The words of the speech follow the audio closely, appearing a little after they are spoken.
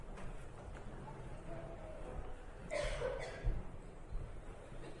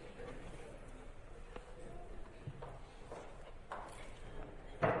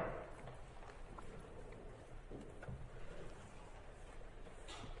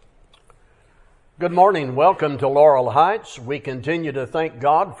Good morning. Welcome to Laurel Heights. We continue to thank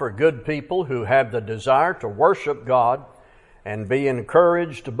God for good people who have the desire to worship God and be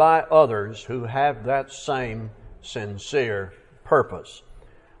encouraged by others who have that same sincere purpose.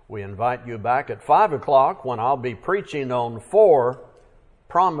 We invite you back at 5 o'clock when I'll be preaching on 4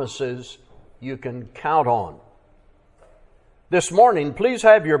 promises you can count on. This morning, please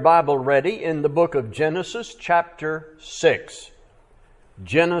have your Bible ready in the book of Genesis, chapter 6.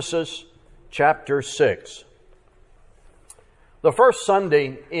 Genesis chapter 6. The first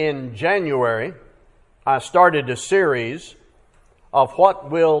Sunday in January, I started a series of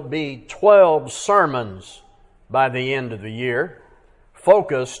what will be 12 sermons by the end of the year,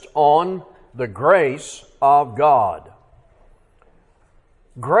 focused on the grace of God.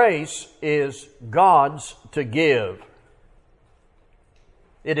 Grace is God's to give.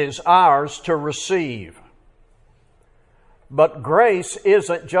 It is ours to receive. But grace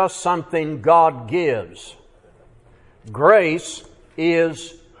isn't just something God gives. Grace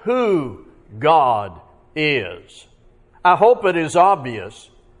is who God is. I hope it is obvious.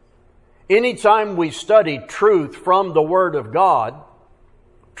 Anytime we study truth from the Word of God,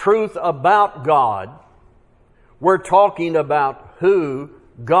 truth about God, we're talking about who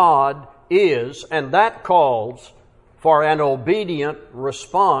God is, and that calls for an obedient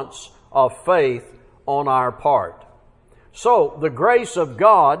response of faith on our part. So, the grace of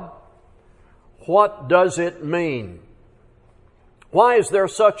God, what does it mean? Why is there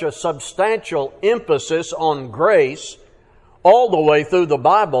such a substantial emphasis on grace all the way through the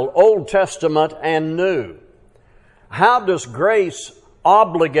Bible, Old Testament and New? How does grace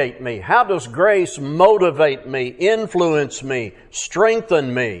obligate me? How does grace motivate me, influence me,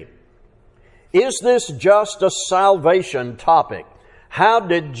 strengthen me? Is this just a salvation topic? How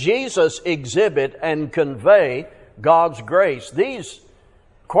did Jesus exhibit and convey God's grace? These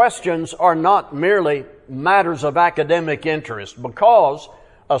questions are not merely matters of academic interest, because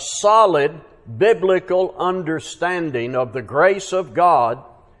a solid biblical understanding of the grace of God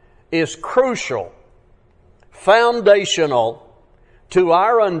is crucial, foundational to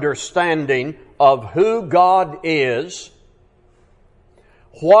our understanding of who God is,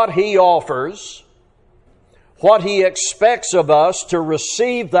 what He offers, what He expects of us to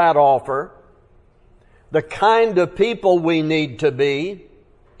receive that offer, the kind of people we need to be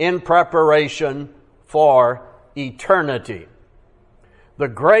in preparation for eternity. The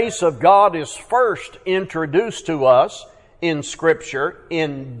grace of God is first introduced to us in Scripture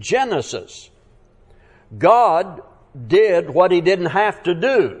in Genesis. God did what He didn't have to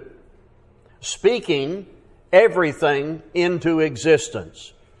do, speaking everything into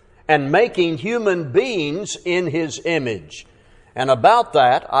existence and making human beings in His image. And about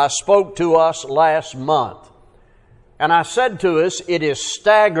that, I spoke to us last month. And I said to us, it is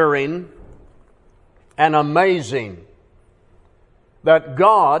staggering and amazing that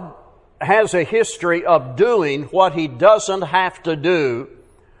God has a history of doing what He doesn't have to do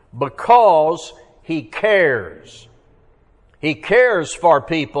because He cares. He cares for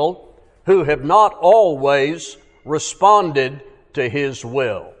people who have not always responded to His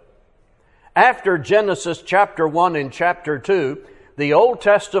will. After Genesis chapter 1 and chapter 2, the Old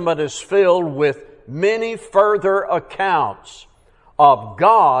Testament is filled with many further accounts of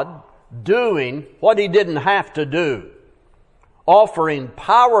God doing what He didn't have to do, offering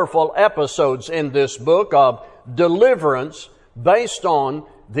powerful episodes in this book of deliverance based on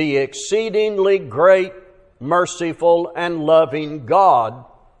the exceedingly great, merciful, and loving God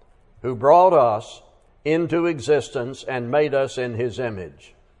who brought us into existence and made us in His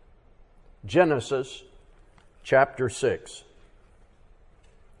image. Genesis chapter 6.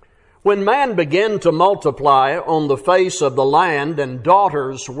 When man began to multiply on the face of the land and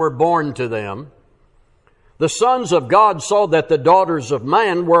daughters were born to them, the sons of God saw that the daughters of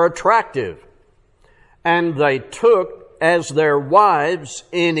man were attractive, and they took as their wives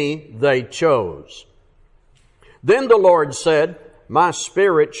any they chose. Then the Lord said, My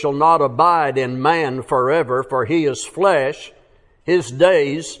spirit shall not abide in man forever, for he is flesh. His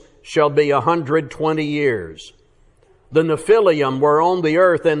days shall be 120 years. The Nephilim were on the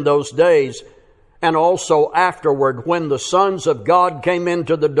earth in those days, and also afterward, when the sons of God came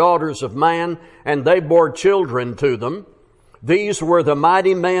into the daughters of man, and they bore children to them. These were the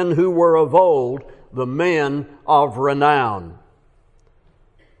mighty men who were of old, the men of renown.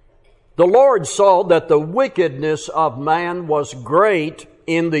 The Lord saw that the wickedness of man was great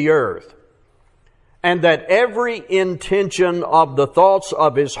in the earth, and that every intention of the thoughts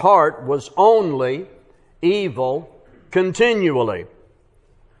of his heart was only evil continually.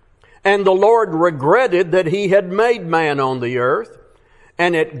 And the Lord regretted that He had made man on the earth,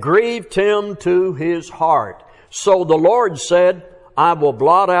 and it grieved him to his heart. So the Lord said, I will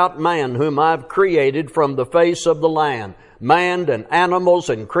blot out man whom I've created from the face of the land, man and animals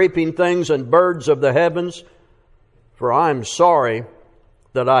and creeping things and birds of the heavens, for I am sorry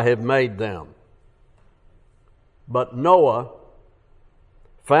that I have made them. But Noah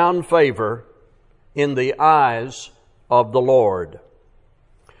found favor in the eyes of the Lord.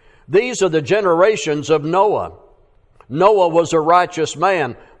 These are the generations of Noah. Noah was a righteous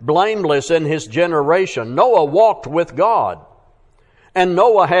man, blameless in his generation. Noah walked with God. And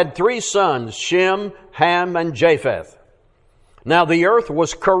Noah had 3 sons, Shem, Ham, and Japheth. Now the earth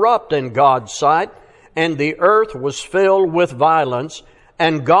was corrupt in God's sight, and the earth was filled with violence.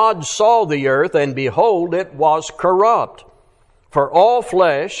 And God saw the earth, and behold, it was corrupt. For all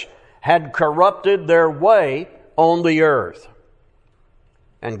flesh had corrupted their way on the earth.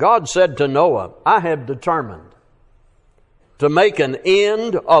 And God said to Noah, I have determined to make an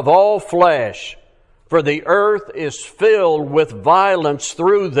end of all flesh, for the earth is filled with violence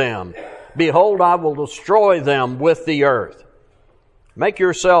through them. Behold, I will destroy them with the earth. Make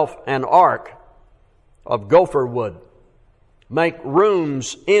yourself an ark of gopher wood. Make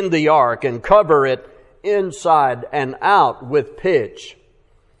rooms in the ark and cover it inside and out with pitch.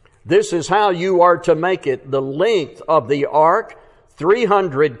 This is how you are to make it. The length of the ark,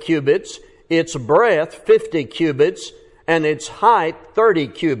 300 cubits, its breadth 50 cubits, and its height 30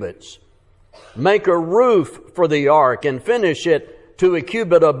 cubits. Make a roof for the ark and finish it to a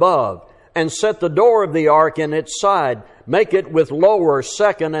cubit above, and set the door of the ark in its side. Make it with lower,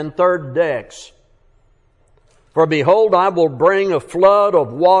 second, and third decks. For behold, I will bring a flood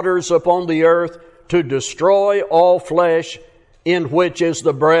of waters upon the earth to destroy all flesh, in which is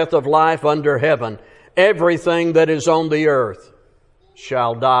the breath of life under heaven. Everything that is on the earth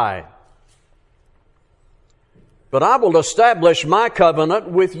shall die. But I will establish my covenant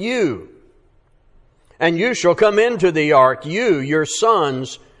with you, and you shall come into the ark, you, your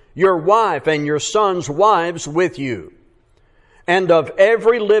sons, your wife, and your sons' wives with you. And of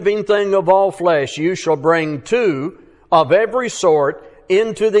every living thing of all flesh you shall bring 2 of every sort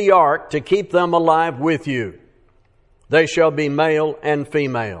into the ark to keep them alive with you. They shall be male and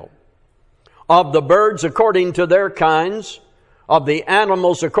female. Of the birds according to their kinds, of the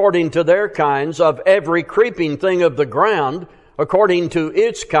animals according to their kinds, of every creeping thing of the ground according to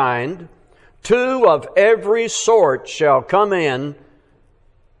its kind, 2 of every sort shall come in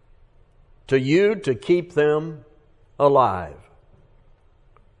to you to keep them alive.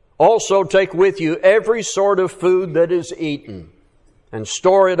 Also take with you every sort of food that is eaten, and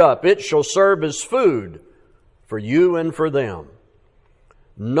store it up. It shall serve as food for you and for them.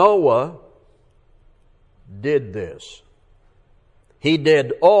 Noah did this. He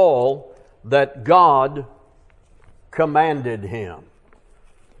did all that God commanded him.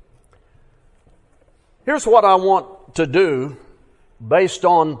 Here's what I want to do based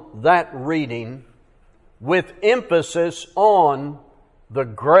on that reading, with emphasis on the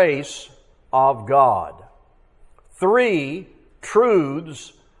grace of God. 3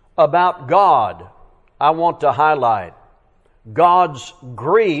 truths about God I want to highlight: God's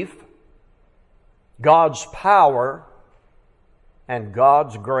grief, God's power, and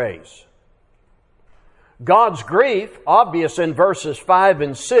God's grace. God's grief, obvious in verses 5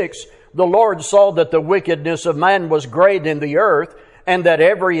 and 6, the Lord saw that the wickedness of man was great in the earth, and that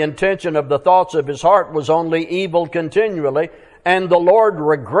every intention of the thoughts of his heart was only evil continually. And the Lord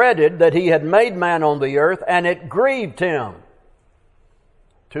regretted that he had made man on the earth, and it grieved him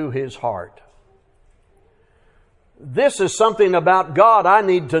to his heart. This is something about God I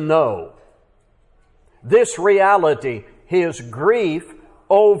need to know. This reality, his grief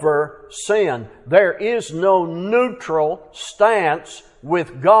over sin. There is no neutral stance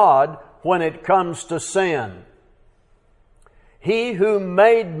with God when it comes to sin. He who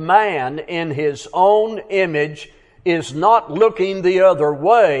made man in his own image is not looking the other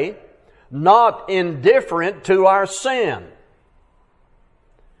way, not indifferent to our sin.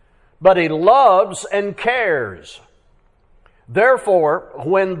 But he loves and cares. Therefore,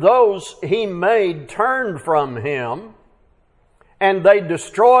 when those he made turned from him, and they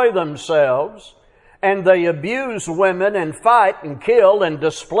destroy themselves, and they abuse women and fight and kill and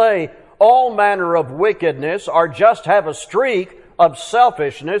display all manner of wickedness, or just have a streak of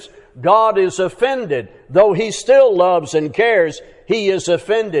selfishness, God is offended. Though he still loves and cares, he is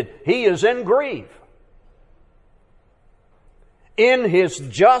offended. He is in grief. In his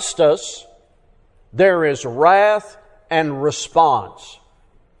justice, there is wrath and response.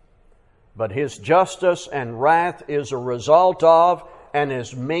 But his justice and wrath is a result of and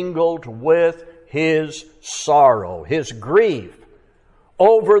is mingled with his sorrow, his grief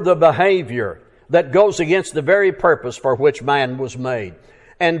over the behavior that goes against the very purpose for which man was made.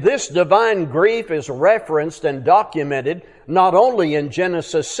 And this divine grief is referenced and documented not only in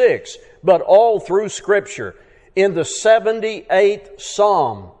Genesis 6, but all through Scripture. In the 78th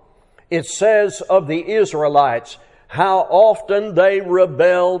Psalm, it says of the Israelites how often they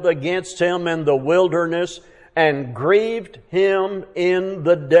rebelled against Him in the wilderness and grieved Him in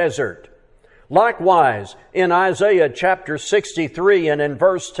the desert. Likewise, in Isaiah chapter 63 and in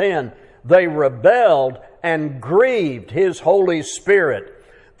verse 10, they rebelled and grieved His Holy Spirit.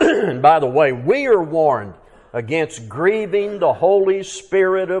 And by the way, we are warned against grieving the Holy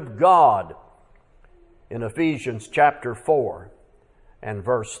Spirit of God in Ephesians chapter 4 and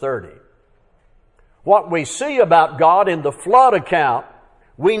verse 30. What we see about God in the flood account,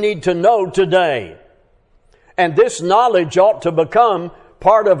 we need to know today. And this knowledge ought to become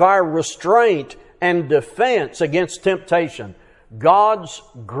part of our restraint and defense against temptation. God's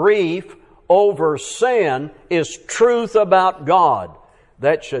grief over sin is truth about God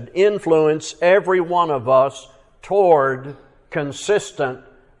that should influence every one of us toward consistent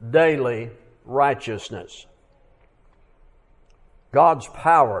daily righteousness. God's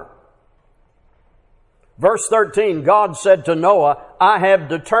power. Verse 13, God said to Noah, I have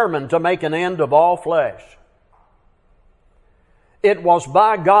determined to make an end of all flesh. It was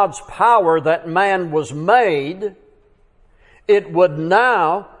by God's power that man was made. It would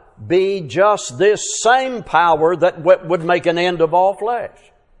now be just this same power that would make an end of all flesh.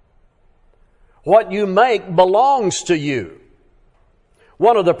 What you make belongs to you.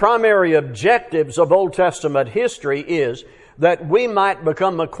 One of the primary objectives of Old Testament history is that we might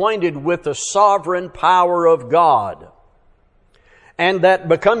become acquainted with the sovereign power of God. And that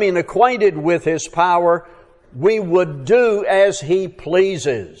becoming acquainted with His power, we would do as He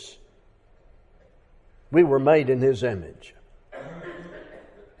pleases. We were made in His image.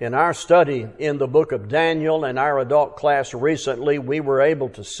 In our study in the book of Daniel in our adult class recently, we were able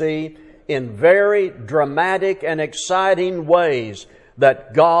to see in very dramatic and exciting ways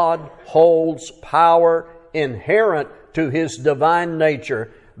that God holds power inherent to His divine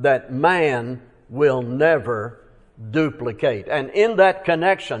nature that man will never duplicate. And in that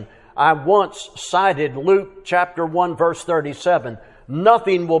connection, I once cited Luke chapter 1 verse 37.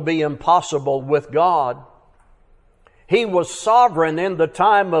 Nothing will be impossible with God. He was sovereign in the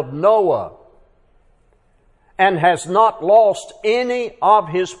time of Noah and has not lost any of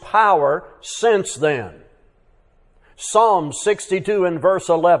His power since then. Psalm 62 and verse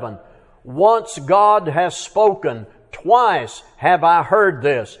 11. Once God has spoken, twice have I heard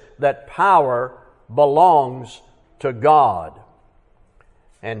this, that power belongs to God.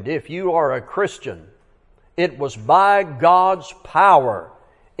 And if you are a Christian, it was by God's power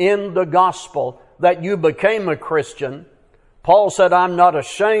in the gospel that you became a Christian. Paul said, I'm not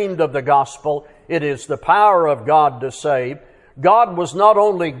ashamed of the gospel. It is the power of God to save. God was not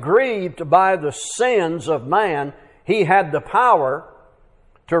only grieved by the sins of man, He had the power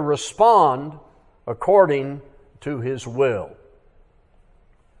to respond according to His will.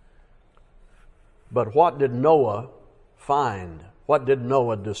 But what did Noah find? What did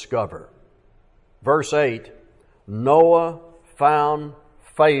Noah discover? Verse 8, Noah found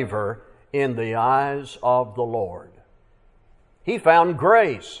favor in the eyes of the Lord. He found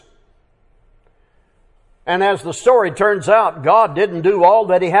grace. And as the story turns out, God didn't do all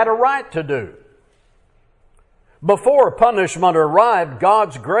that He had a right to do. Before punishment arrived,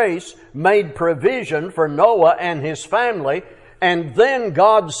 God's grace made provision for Noah and his family, and then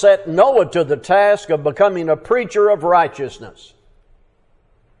God set Noah to the task of becoming a preacher of righteousness.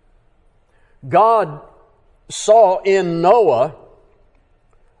 God saw in Noah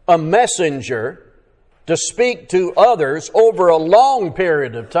a messenger to speak to others over a long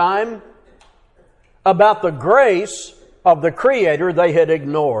period of time about the grace of the Creator they had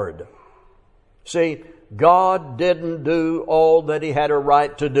ignored. See, God didn't do all that He had a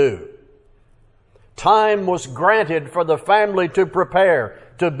right to do. Time was granted for the family to prepare,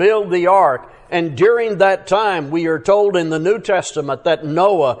 to build the ark. And during that time, we are told in the New Testament that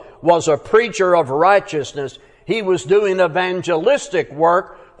Noah was a preacher of righteousness. He was doing evangelistic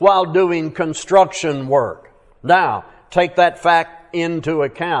work while doing construction work. Now, take that fact into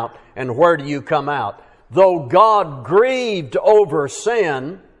account, and where do you come out? Though God grieved over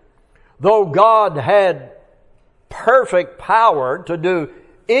sin, though God had perfect power to do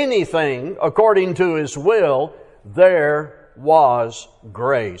anything according to His will, there was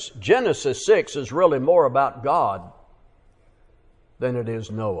grace. Genesis 6 is really more about God than it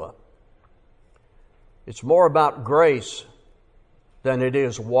is Noah. It's more about grace than it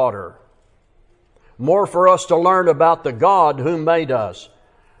is water. more for us to learn about the God who made us.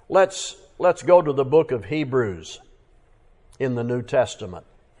 Let's go to the book of Hebrews in the New Testament.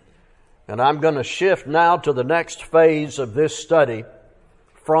 And I'm going to shift now to the next phase of this study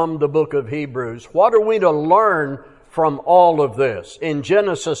from the book of Hebrews. What are we to learn from all of this in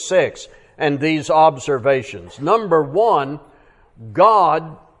Genesis 6 and these observations? Number one,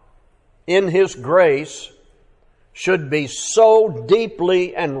 God, in His grace, should be so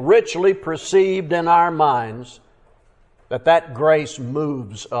deeply and richly perceived in our minds that grace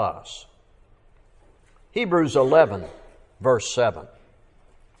moves us. Hebrews 11, verse 7.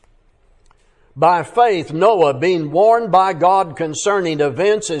 By faith, Noah, being warned by God concerning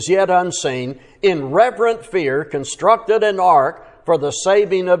events as yet unseen, in reverent fear constructed an ark for the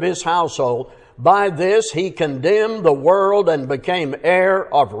saving of his household. By this he condemned the world and became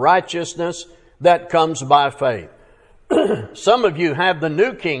heir of righteousness that comes by faith. Some of you have the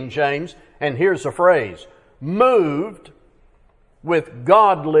New King James, and here's the phrase, moved with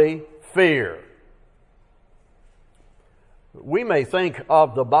godly fear. We may think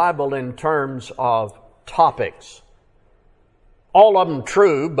of the Bible in terms of topics. All of them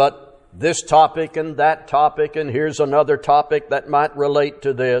true, but this topic and that topic, and here's another topic that might relate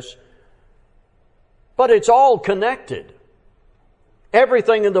to this. But it's all connected.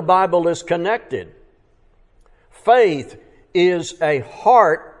 Everything in the Bible is connected. Faith is a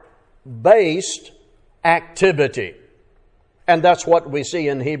heart-based activity. And that's what we see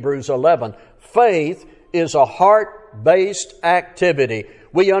in Hebrews 11. Faith is a heart-based activity.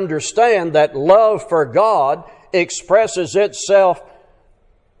 We understand that love for God expresses itself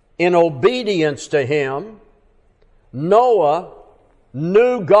in obedience to Him. Noah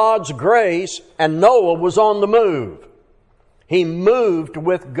knew God's grace, and Noah was on the move. He moved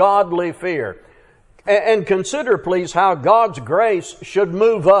with godly fear. And consider, please, how God's grace should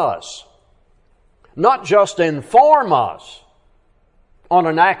move us. Not just inform us on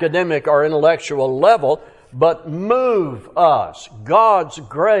an academic or intellectual level, but move us. God's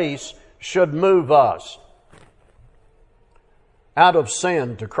grace should move us out of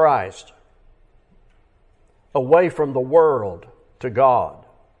sin to Christ, away from the world to God.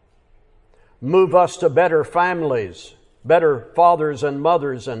 Move us to better families, better fathers and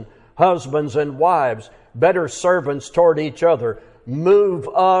mothers and husbands and wives, better servants toward each other. Move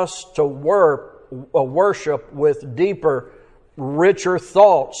us to worship with deeper, richer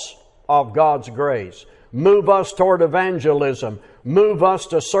thoughts of God's grace. Move us toward evangelism. Move us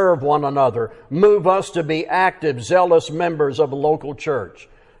to serve one another. Move us to be active, zealous members of a local church.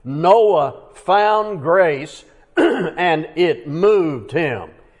 Noah found grace and it moved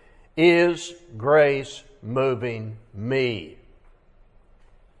him. Is grace moving me?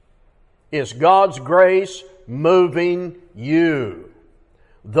 Is God's grace moving you?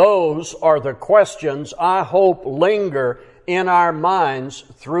 Those are the questions I hope linger in our minds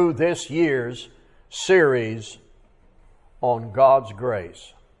through this year's series on God's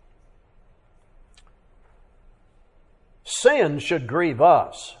grace. Sin should grieve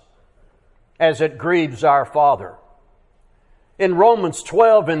us as it grieves our Father. In Romans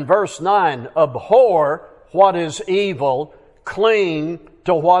 12 and verse 9, abhor what is evil, cling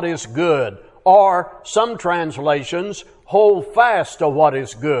to what is good. Or, some translations, hold fast to what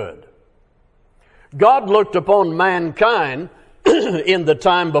is good. God looked upon mankind in the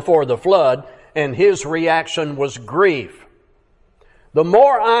time before the flood, and His reaction was grief. The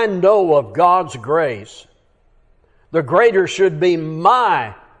more I know of God's grace, the greater should be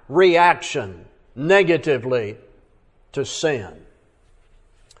my reaction negatively to sin.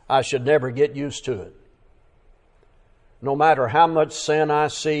 I should never get used to it. No matter how much sin I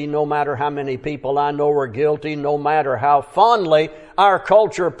see, no matter how many people I know are guilty, no matter how fondly our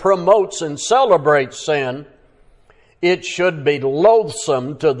culture promotes and celebrates sin, it should be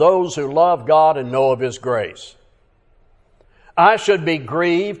loathsome to those who love God and know of His grace. I should be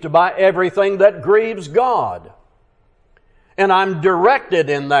grieved by everything that grieves God. And I'm directed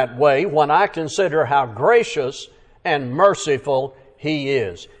in that way when I consider how gracious and merciful He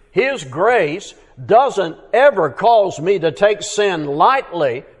is. His grace doesn't ever cause me to take sin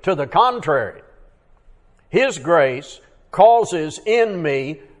lightly. To the contrary, His grace causes in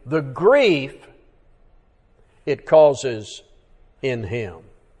me the grief it causes in Him.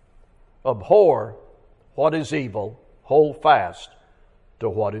 Abhor what is evil, hold fast to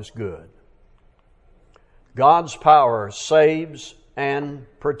what is good. God's power saves and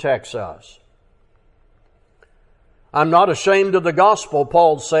protects us. I'm not ashamed of the gospel,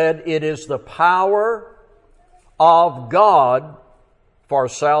 Paul said. It is the power of God for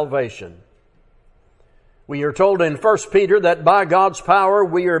salvation. We are told in 1 Peter that by God's power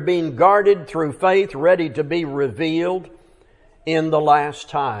we are being guarded through faith, ready to be revealed in the last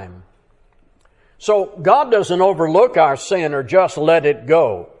time. So God doesn't overlook our sin or just let it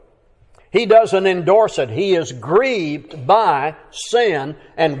go. He doesn't endorse it. He is grieved by sin,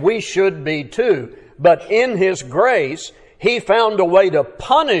 and we should be too. But in His grace, He found a way to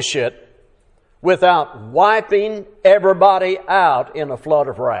punish it without wiping everybody out in a flood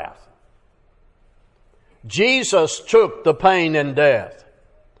of wrath. Jesus took the pain and death.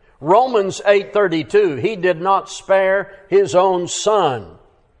 Romans 8:32, He did not spare His own Son,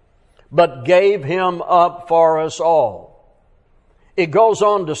 but gave Him up for us all. It goes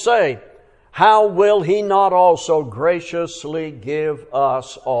on to say, how will He not also graciously give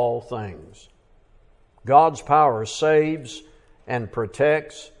us all things? God's power saves and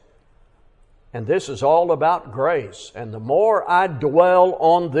protects, and this is all about grace. And the more I dwell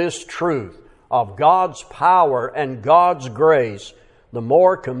on this truth of God's power and God's grace, the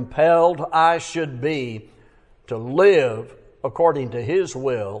more compelled I should be to live according to His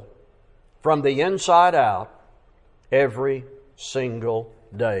will from the inside out every single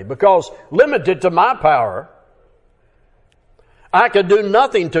day. Because limited to my power, I could do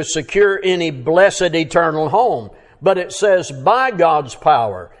nothing to secure any blessed eternal home. But it says by God's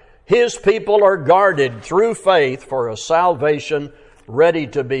power, His people are guarded through faith for a salvation ready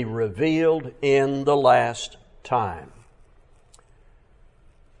to be revealed in the last time.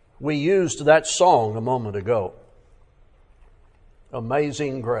 We used that song a moment ago.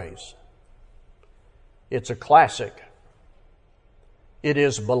 Amazing Grace. It's a classic. It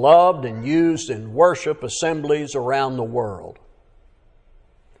is beloved and used in worship assemblies around the world.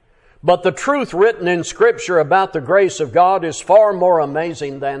 But the truth written in Scripture about the grace of God is far more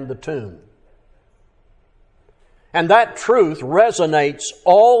amazing than the tune. And that truth resonates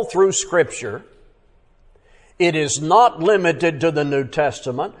all through Scripture. It is not limited to the New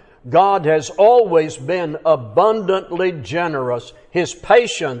Testament. God has always been abundantly generous. His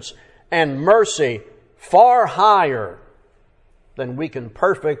patience and mercy far higher than we can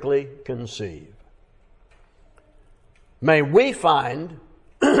perfectly conceive. May we find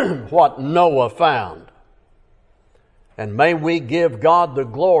what Noah found. And may we give God the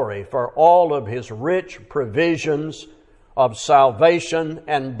glory for all of His rich provisions of salvation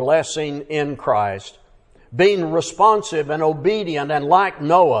and blessing in Christ. Being responsive and obedient, and like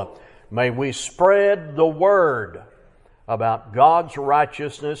Noah, may we spread the word about God's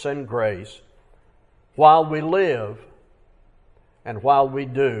righteousness and grace while we live and while we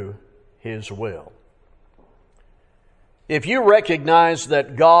do His will. If you recognize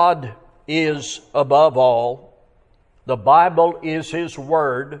that God is above all, the Bible is His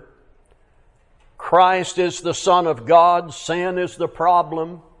Word, Christ is the Son of God, sin is the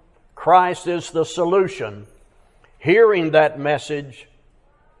problem, Christ is the solution, hearing that message,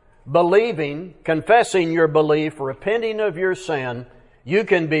 believing, confessing your belief, repenting of your sin, you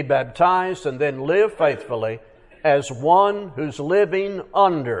can be baptized and then live faithfully as one who's living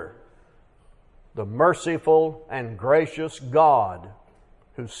under the merciful and gracious God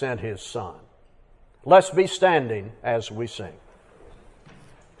who sent His Son. Let's be standing as we sing.